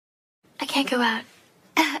can't go out.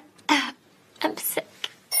 I'm sick.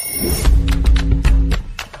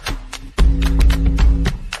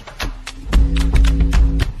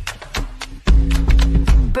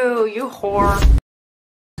 Boo, you whore.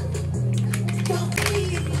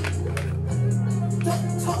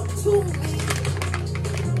 Don't talk to me.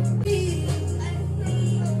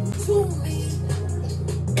 To me.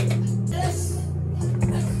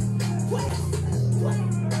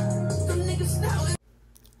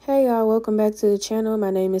 Hey y'all, welcome back to the channel. My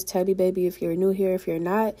name is Tabby Baby. If you're new here, if you're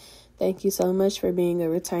not, thank you so much for being a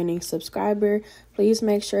returning subscriber. Please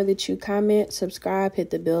make sure that you comment, subscribe, hit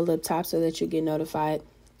the bell up top so that you get notified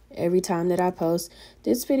every time that I post.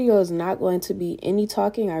 This video is not going to be any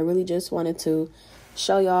talking. I really just wanted to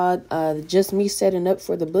show y'all just me setting up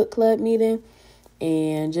for the book club meeting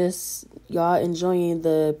and just y'all enjoying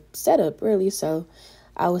the setup really. So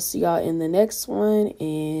I will see y'all in the next one,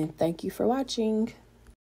 and thank you for watching.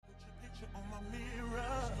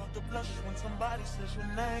 When somebody says your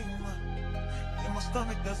name in my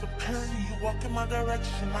stomach, there's a pain. You walk in my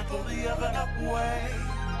direction, I go the other way.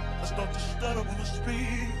 I start to stutter when I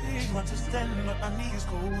speak. Understanding that my knees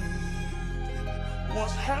go weak.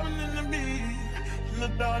 What's happening to me in the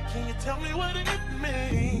dark? Can you tell me what it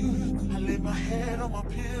means? I lay my head on my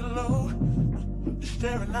pillow,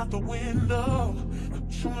 staring out the window,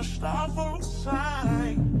 trying to stop for a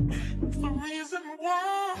sign. It's the reason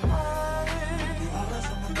why.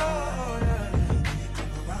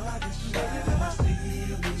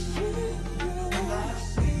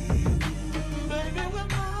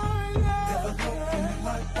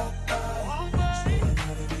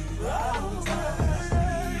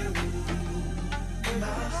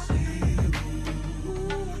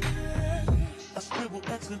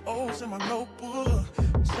 X's and O's in my notebook,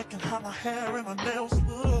 checking how my hair and my nails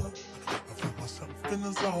look. I feel myself in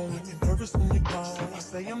the zone, get nervous when you're gone. I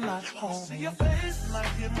say I'm not home. See your face and I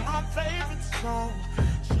hear my favorite song.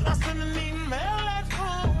 Should I send an email at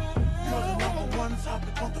home? You're the #1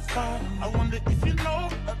 topic on the phone. I wonder if you know,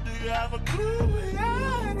 or do you have a clue?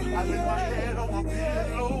 Yeah. I lay my head on my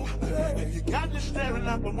pillow, and you got me staring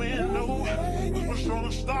out the window. We're showing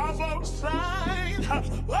the stars outside.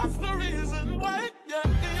 What's the reason why?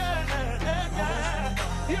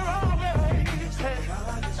 You're always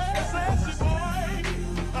sexy boy.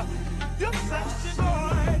 You're sexy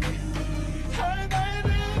boy. Hey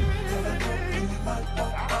baby, I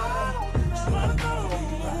just wanna know,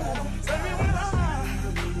 baby,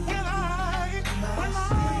 when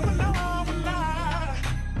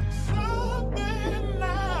something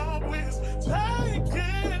now is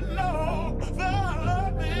taking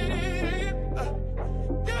over me.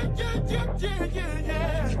 Yeah.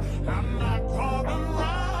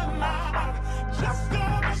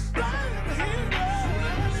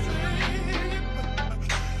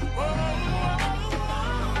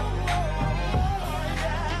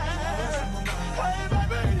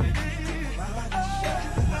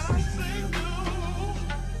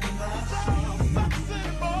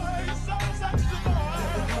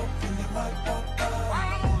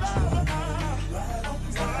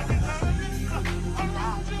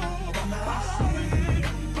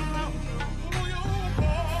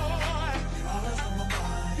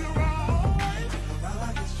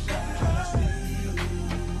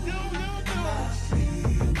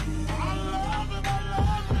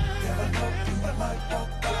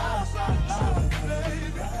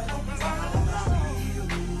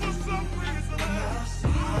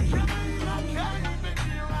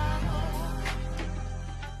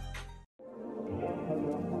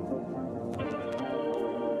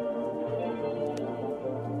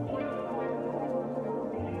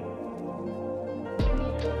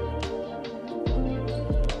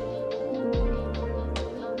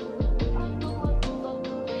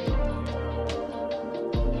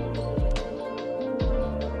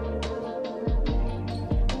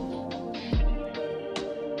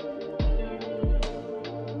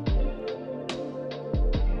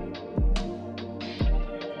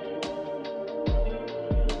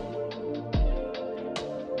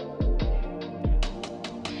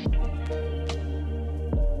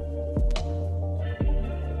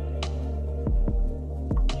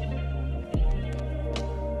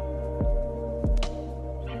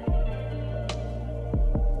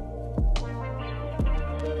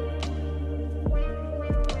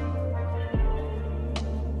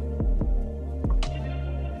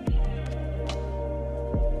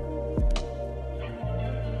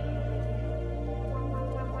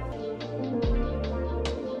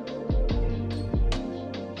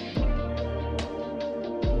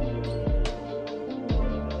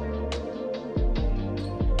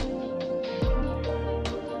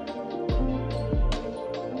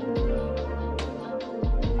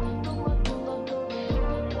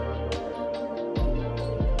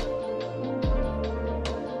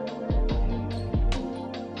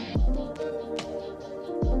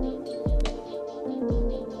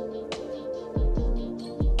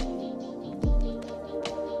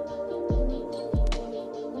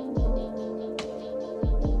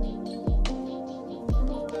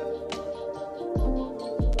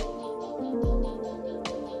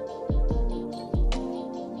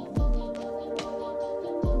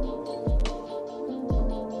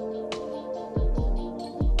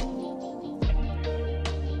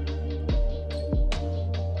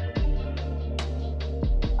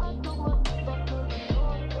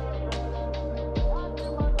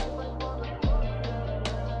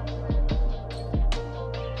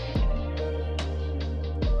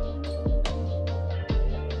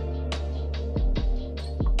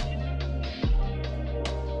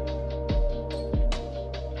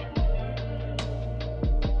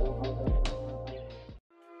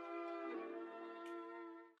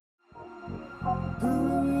 If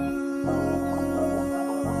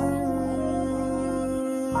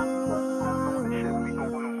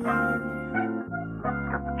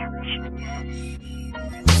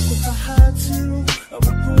I had to, I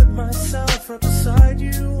would put myself right beside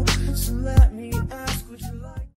you. So let me